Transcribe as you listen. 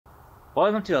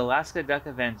Welcome to Alaska Duck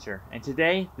Adventure, and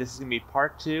today this is going to be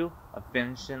part 2 of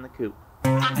finishing the coop.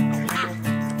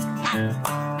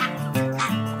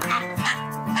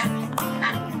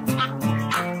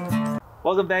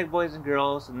 Welcome back, boys and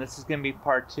girls, and this is going to be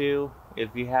part 2. If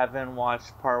you haven't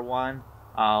watched part 1,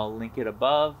 I'll link it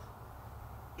above.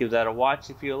 Give that a watch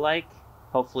if you like.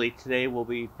 Hopefully today we'll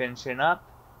be finishing up,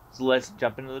 so let's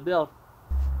jump into the build.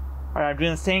 Alright, I'm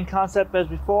doing the same concept as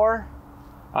before.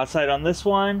 Outside on this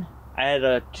one, I had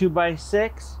a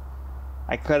 2x6.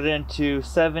 I cut it into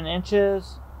 7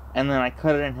 inches, and then I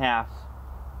cut it in half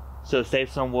so to save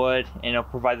some wood and it'll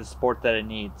provide the support that it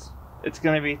needs. It's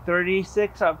going to be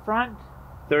 36 up front,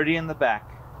 30 in the back.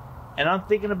 And I'm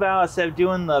thinking about, instead of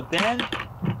doing the bin,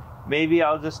 maybe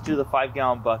I'll just do the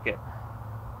 5-gallon bucket.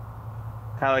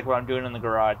 Kind of like what I'm doing in the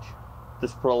garage.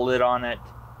 Just put a lid on it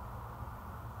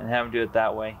and have them do it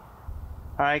that way.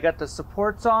 Alright, I got the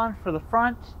supports on for the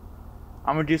front.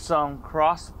 I'm going to do some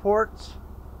cross supports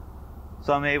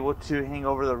so I'm able to hang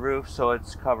over the roof so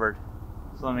it's covered.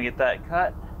 So let me get that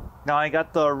cut. Now I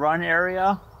got the run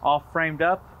area all framed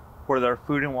up where their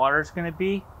food and water is going to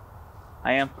be.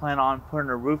 I am planning on putting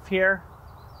a roof here.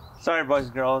 Sorry boys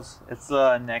and girls, it's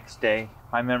the next day.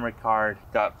 My memory card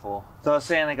got full. So I was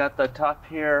saying I got the top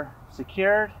here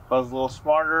secured, but I was a little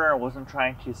smarter. I wasn't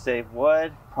trying to save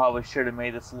wood. Probably should have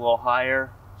made this a little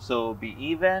higher so it'll be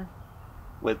even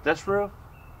with this roof,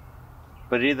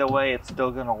 but either way it's still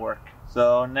gonna work.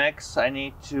 So next I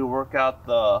need to work out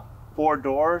the 4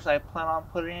 doors I plan on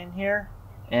putting in here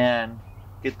and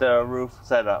get the roof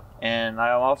set up. And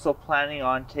I'm also planning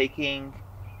on taking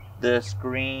this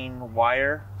green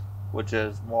wire, which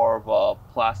is more of a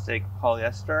plastic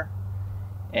polyester,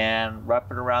 and wrap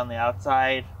it around the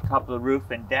outside, top of the roof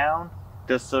and down,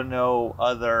 just so no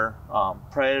other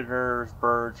predators,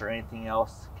 birds, or anything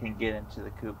else can get into the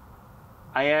coop.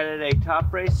 I added a top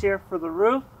brace here for the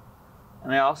roof,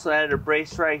 and I also added a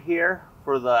brace right here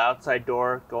for the outside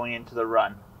door going into the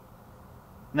run.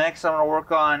 Next, I'm going to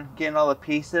work on getting all the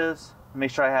pieces,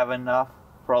 make sure I have enough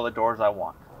for all the doors I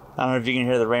want. I don't know if you can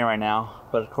hear the rain right now,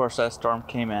 but of course that storm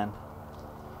came in.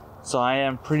 So I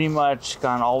am pretty much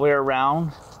gone all the way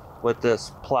around with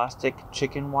this plastic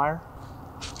chicken wire.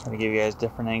 I'm going to give you guys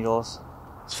different angles.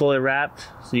 It's fully wrapped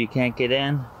so you can't get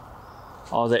in.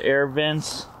 All the air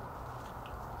vents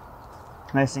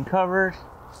nice and covered.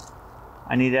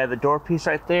 I need to add the door piece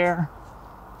right there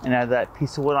and add that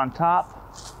piece of wood on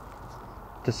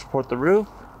top to support the roof.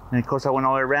 And of course I went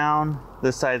all the way around.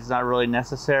 This side's not really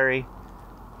necessary,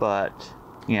 but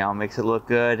you know, makes it look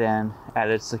good and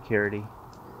added security.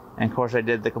 And of course I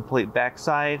did the complete back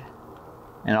side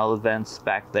and all the vents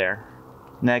back there.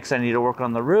 Next I need to work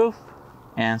on the roof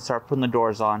and start putting the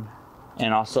doors on,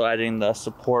 and also adding the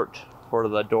support for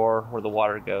the door where the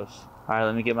water goes. Alright,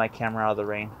 let me get my camera out of the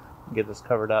rain and get this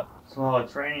covered up. So while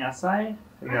it's raining outside,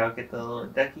 figured I'll get the little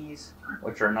duckies,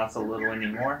 which are not so little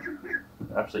anymore. They're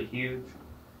absolutely huge.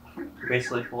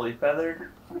 Basically fully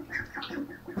feathered.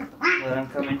 Let them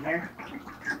come in here.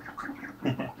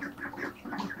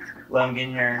 Let them get in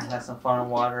here and have some fun in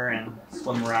water and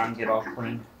swim around and get all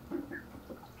clean.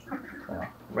 So,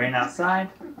 rain outside,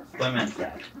 swim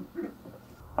inside.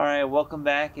 Alright, welcome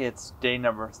back. It's day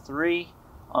number 3.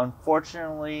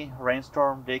 Unfortunately, a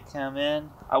rainstorm did come in.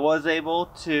 I was able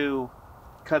to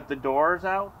cut the doors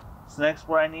out. So next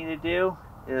what I need to do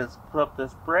is put up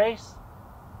this brace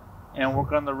and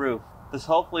work on the roof. This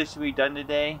hopefully should be done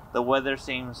today. The weather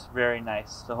seems very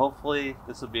nice, so hopefully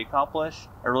this will be accomplished.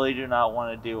 I really do not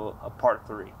want to do a part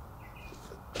 3.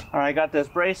 Alright, I got this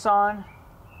brace on,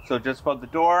 so just above the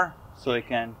door, so it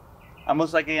can,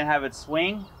 almost like I can have it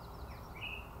swing.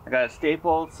 I got it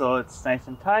stapled so it's nice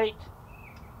and tight.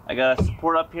 I got a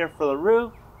support up here for the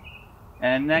roof,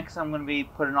 and next I'm going to be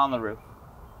putting on the roof.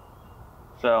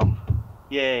 So,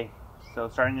 yay. So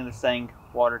starting in this thing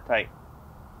watertight.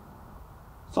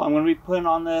 So I'm going to be putting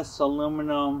on this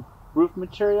aluminum roof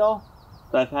material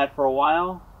that I've had for a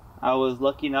while. I was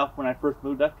lucky enough when I first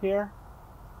moved up here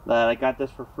that I got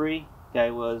this for free.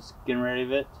 Guy was getting rid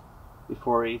of it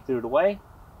before he threw it away.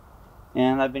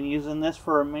 And I've been using this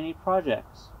for many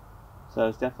projects. So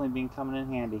it's definitely been coming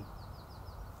in handy.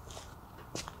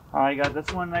 Alright, got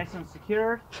this one nice and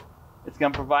secured. It's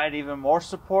going to provide even more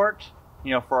support,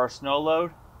 you know, for our snow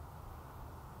load.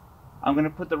 I'm going to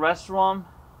put the rest of them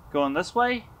going this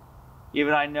way,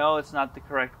 even I know it's not the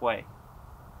correct way.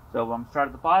 So I'm going to start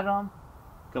at the bottom,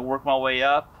 going to work my way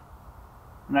up.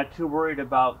 I'm not too worried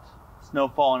about snow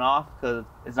falling off because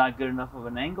it's not good enough of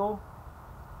an angle.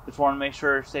 Just want to make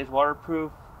sure it stays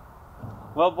waterproof.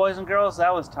 Well, boys and girls,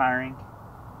 that was tiring.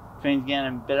 Between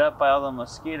getting bit up by all the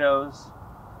mosquitoes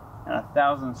and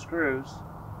 1,000 screws.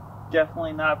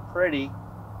 definitely not pretty,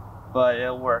 but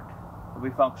it'll work. It'll be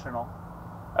functional.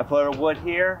 I put a wood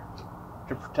here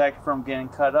to protect from getting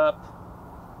cut up.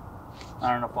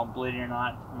 I don't know if I'm bleeding or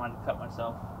not. I might have cut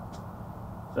myself.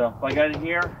 So I got it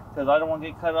here because I don't want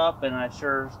to get cut up, and I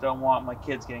sure don't want my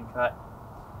kids getting cut.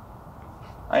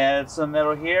 I added some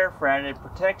metal here for added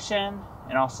protection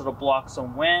and also to block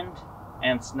some wind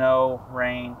and snow,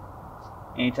 rain,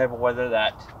 any type of weather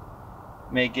that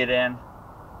may get in.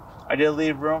 I did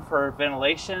leave room for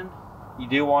ventilation. You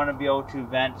do want to be able to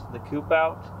vent the coop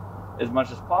out as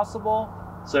much as possible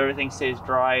so everything stays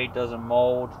dry, doesn't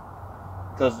mold,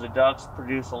 because the ducks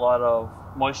produce a lot of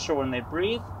moisture when they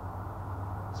breathe,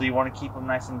 so you want to keep them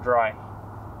nice and dry.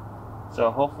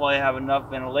 So hopefully I have enough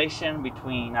ventilation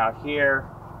between out here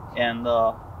and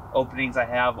the openings I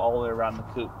have all the way around the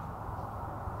coop.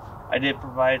 I did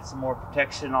provide some more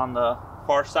protection on the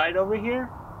far side over here,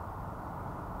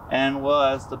 and well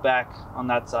as the back on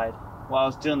that side. While I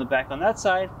was doing the back on that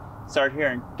side, started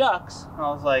hearing ducks, and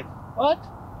I was like, what?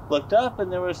 Looked up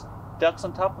and there was ducks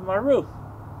on top of my roof.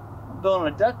 I'm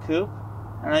building a duck coop,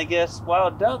 and I guess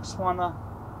wild ducks want to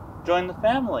join the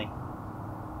family.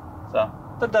 So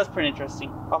I thought that's pretty interesting.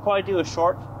 I'll probably do a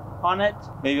short on it.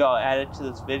 Maybe I'll add it to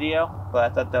this video,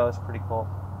 but I thought that was pretty cool.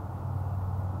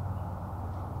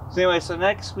 So anyway, so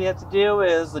next we have to do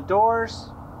is the doors.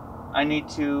 I need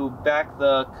to back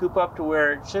the coop up to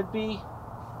where it should be.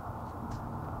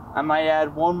 I might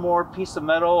add one more piece of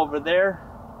metal over there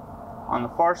on the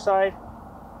far side.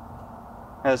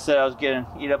 As I said, I was getting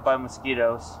eaten up by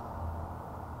mosquitoes.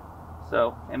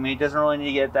 So, I mean, it doesn't really need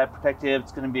to get that protective.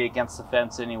 It's going to be against the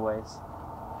fence anyways.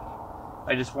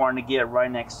 I just wanted to get it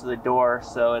right next to the door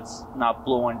so it's not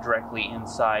blowing directly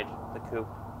inside the coop.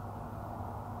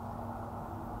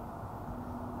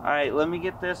 Alright, let me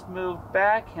get this moved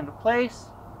back into place,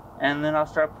 and then I'll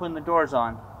start putting the doors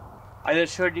on. I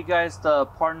just showed you guys the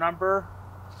part number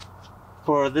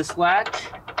for this latch.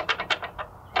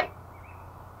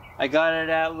 I got it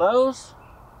at Lowe's.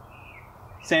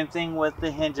 Same thing with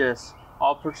the hinges.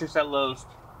 All purchased at Lowe's.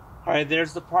 Alright,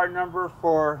 there's the part number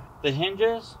for the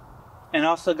hinges. And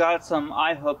also got some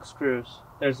eye hook screws.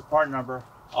 There's the part number,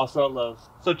 also at Lowe's.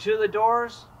 So two of the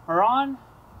doors are on.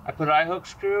 I put an eye hook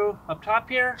screw up top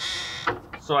here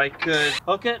so I could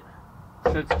hook it,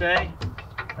 should stay,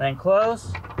 and then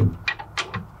close.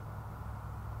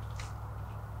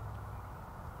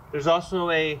 There's also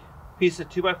a piece of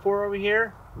 2x4 over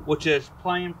here, which is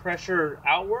applying pressure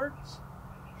outwards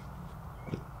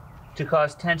to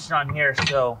cause tension on here,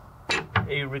 so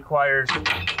it requires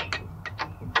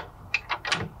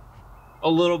a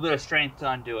little bit of strength to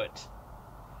undo it.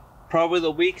 Probably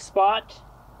the weak spot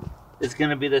is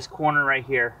going to be this corner right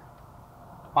here.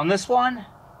 On this one,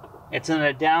 it's in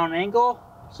a down angle,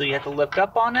 so you have to lift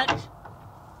up on it.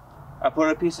 I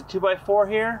put a piece of 2x4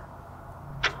 here,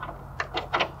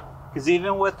 because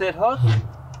even with it hooked,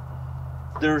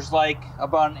 there's like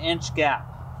about an inch gap.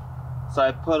 So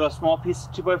I put a small piece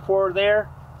of 2x4 there,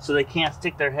 so they can't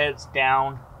stick their heads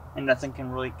down and nothing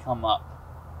can really come up.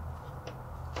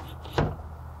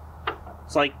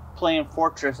 It's like playing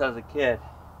Fortress as a kid.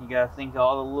 You gotta think of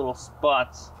all the little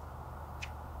spots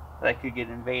that could get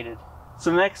invaded.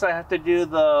 So next I have to do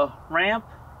the ramp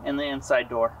and the inside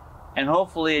door. And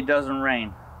hopefully it doesn't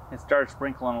rain. It starts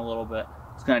sprinkling a little bit.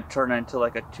 It's gonna turn into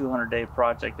like a 200-day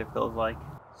project, it feels like.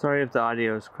 Sorry if the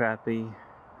audio is crappy.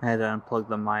 I had to unplug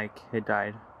the mic, it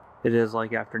died. It is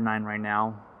like after 9 right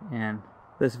now, and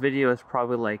this video is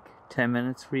probably like 10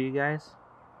 minutes for you guys,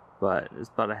 but it's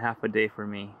about a half a day for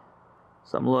me.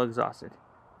 So I'm a little exhausted.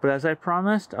 But as I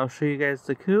promised, I'll show you guys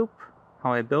the coop,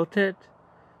 how I built it.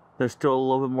 There's still a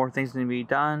little bit more things that need to be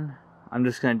done. I'm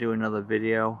just going to do another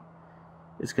video.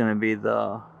 It's going to be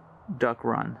the duck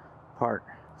run part.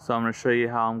 So I'm going to show you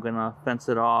how I'm going to fence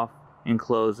it off,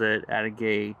 enclose it, add a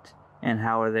gate, and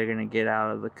how are they going to get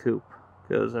out of the coop.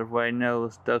 Because everybody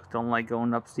knows ducks don't like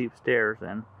going up steep stairs,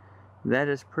 and that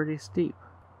is pretty steep.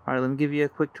 Alright, let me give you a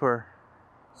quick tour.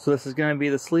 So this is going to be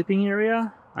the sleeping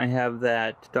area. I have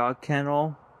that dog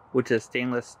kennel, which is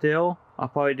stainless steel. I'll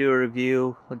probably do a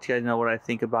review, let you guys know what I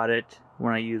think about it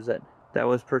when I use it. That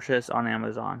was purchased on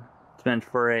Amazon. It's meant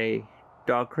for a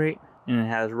dog crate, and it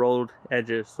has rolled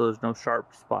edges so there's no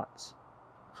sharp spots.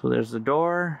 So there's the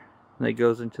door that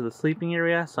goes into the sleeping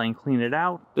area, so I can clean it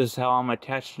out. This is how I'm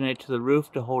attaching it to the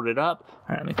roof to hold it up.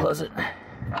 Alright, let me close it.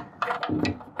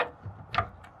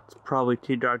 It's probably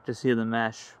too dark to see the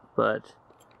mesh, but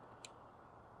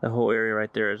the whole area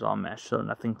right there is all mesh, so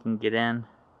nothing can get in.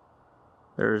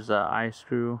 There's a eye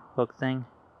screw hook thing.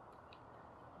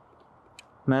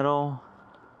 Metal.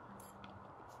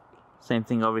 Same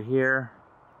thing over here.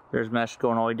 There's mesh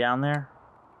going all the way down there.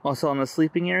 Also on the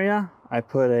sleeping area, I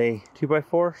put a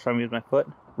 2x4, so I'm using my foot,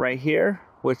 right here,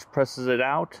 which presses it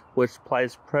out, which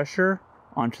applies pressure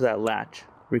onto that latch.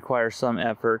 Requires some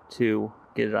effort to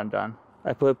get it undone.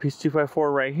 I put a piece of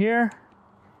 2x4 right here,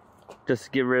 just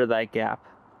to get rid of that gap.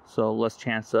 So less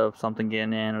chance of something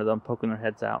getting in or them poking their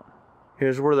heads out.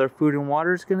 Here's where their food and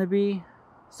water is going to be.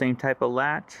 Same type of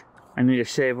latch. I need to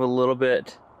shave a little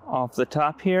bit off the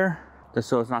top here, just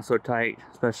so it's not so tight,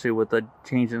 especially with the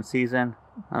change in season.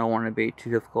 I don't want it to be too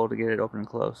difficult to get it open and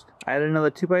closed. I added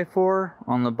another 2x4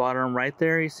 on the bottom right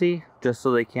there, you see, just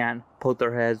so they can't poke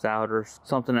their heads out or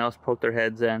something else poke their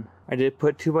heads in. I did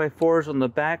put 2x4s on the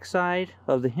back side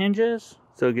of the hinges,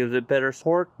 so it gives it better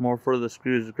support, more for the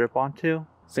screws to grip onto.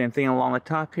 Same thing along the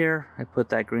top here. I put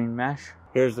that green mesh.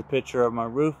 Here's the picture of my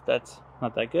roof. That's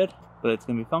not that good, but it's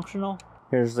going to be functional.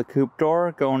 Here's the Coop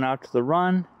door going out to the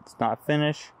run. It's not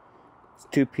finished. It's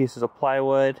 2 pieces of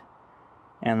plywood,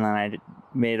 and then I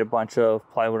made a bunch of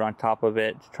plywood on top of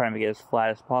it to try and make it as flat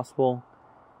as possible,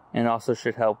 and also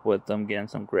should help with them getting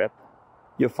some grip.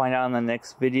 You'll find out in the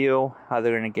next video how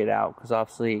they're going to get out, because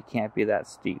obviously it can't be that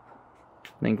steep.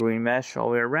 Then green mesh all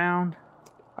the way around.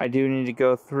 I do need to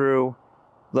go through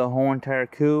the whole entire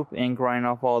coop and grind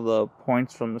off all the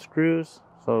points from the screws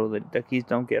so the duckies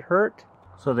don't get hurt.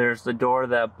 So there's the door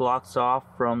that blocks off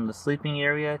from the sleeping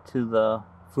area to the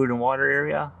food and water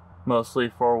area, mostly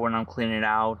for when I'm cleaning it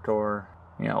out or,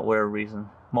 you know, whatever reason.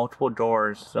 Multiple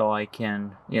doors so I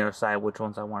can, you know, decide which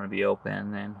ones I want to be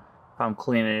open. And if I'm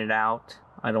cleaning it out,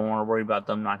 I don't want to worry about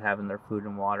them not having their food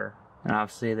and water. And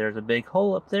obviously there's a big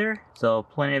hole up there, so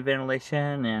plenty of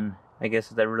ventilation, and I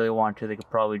guess if they really want to, they could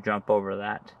probably jump over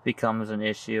that. If it becomes an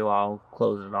issue, I'll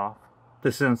close it off.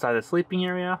 This is inside the sleeping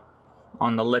area.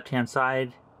 On the left hand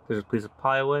side, there's a piece of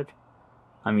plywood.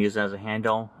 I'm using it as a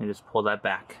handle. You just pull that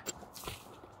back.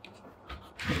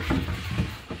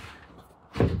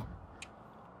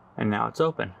 And now it's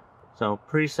open. So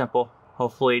pretty simple.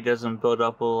 Hopefully it doesn't build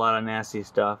up with a lot of nasty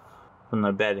stuff from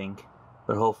the bedding.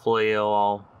 But hopefully it'll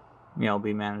all, you know,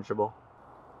 be manageable.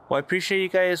 Well, I appreciate you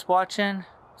guys watching.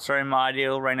 Sorry my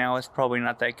audio right now is probably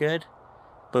not that good.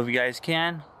 But if you guys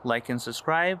can, like and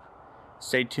subscribe.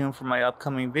 Stay tuned for my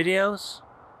upcoming videos.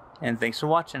 And thanks for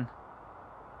watching.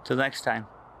 Till next time.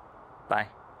 Bye.